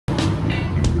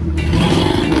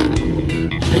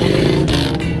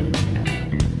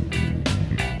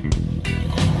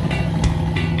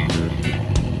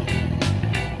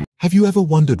Have you ever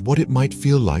wondered what it might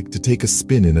feel like to take a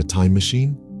spin in a time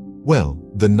machine? Well,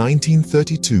 the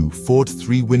 1932 Ford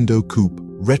three-window coupe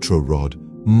retro rod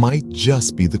might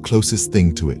just be the closest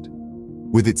thing to it.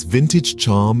 With its vintage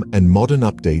charm and modern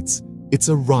updates, it's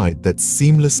a ride that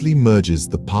seamlessly merges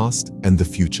the past and the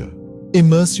future.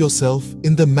 Immerse yourself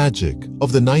in the magic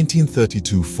of the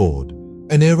 1932 Ford,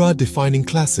 an era-defining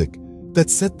classic that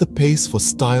set the pace for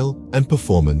style and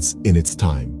performance in its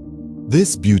time.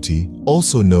 This beauty,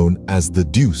 also known as the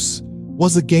Deuce,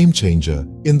 was a game-changer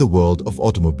in the world of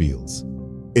automobiles.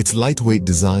 Its lightweight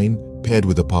design, paired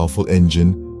with a powerful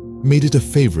engine, made it a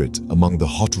favorite among the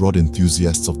hot rod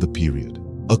enthusiasts of the period.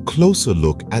 A closer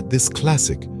look at this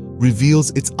classic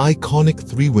reveals its iconic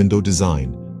three-window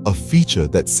design, a feature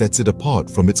that sets it apart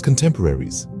from its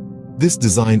contemporaries. This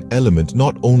design element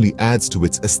not only adds to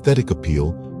its aesthetic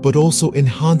appeal, but also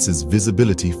enhances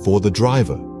visibility for the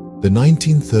driver. The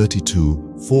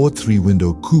 1932 Ford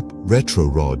three-window coupe retro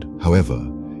rod,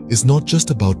 however, is not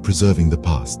just about preserving the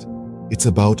past. It's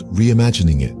about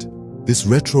reimagining it. This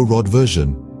retro rod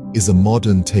version is a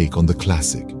modern take on the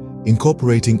classic,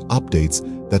 incorporating updates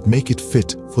that make it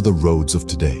fit for the roads of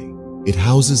today. It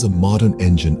houses a modern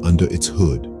engine under its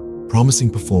hood, promising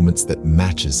performance that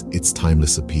matches its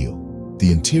timeless appeal.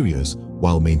 The interiors,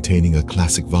 while maintaining a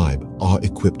classic vibe, are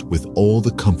equipped with all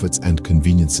the comforts and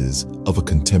conveniences of a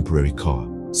contemporary car.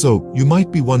 So, you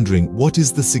might be wondering, what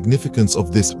is the significance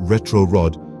of this retro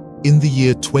rod in the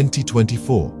year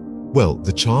 2024? Well,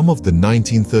 the charm of the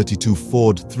 1932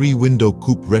 Ford three-window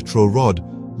coupe retro rod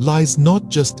lies not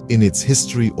just in its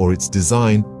history or its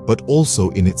design, but also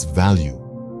in its value.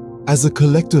 As a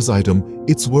collector's item,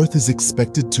 its worth is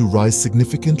expected to rise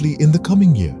significantly in the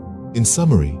coming year. In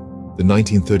summary, the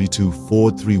 1932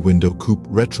 Ford three-window coupe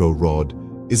retro rod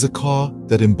is a car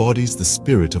that embodies the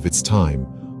spirit of its time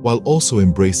while also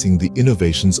embracing the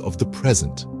innovations of the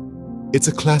present. It's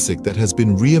a classic that has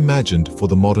been reimagined for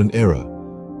the modern era,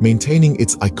 maintaining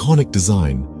its iconic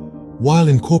design while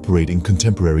incorporating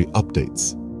contemporary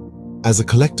updates. As a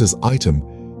collector's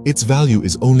item, its value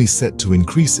is only set to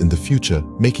increase in the future,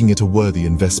 making it a worthy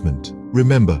investment.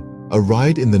 Remember, a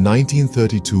ride in the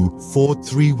 1932 Ford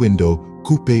three-window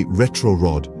coupe retro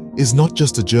rod is not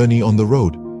just a journey on the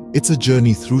road, it's a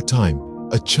journey through time,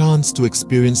 a chance to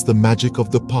experience the magic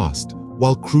of the past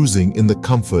while cruising in the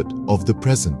comfort of the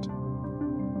present.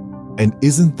 And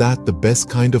isn't that the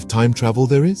best kind of time travel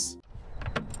there is?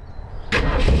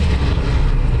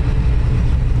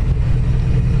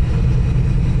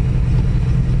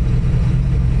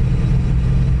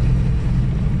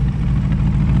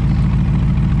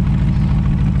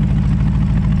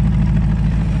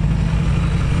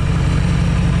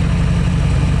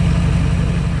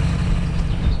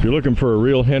 If you're looking for a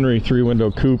real Henry three-window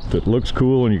coupe that looks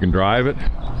cool and you can drive it,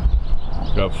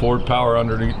 got Ford power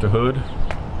underneath the hood,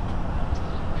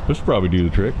 this will probably do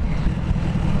the trick.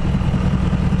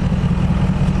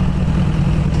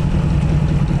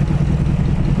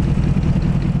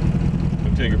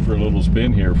 I'll take it for a little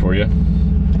spin here for you.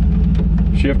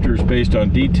 Shifters based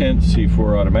on detent,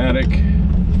 C4 automatic,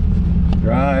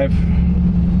 drive.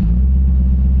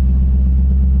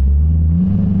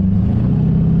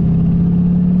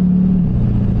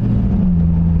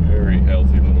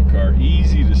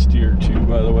 Easy to steer too,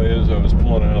 by the way. As I was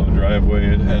pulling out of the driveway,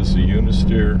 it has the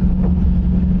unisteer.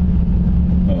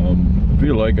 I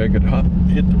feel like I could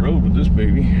hit the road with this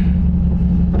baby.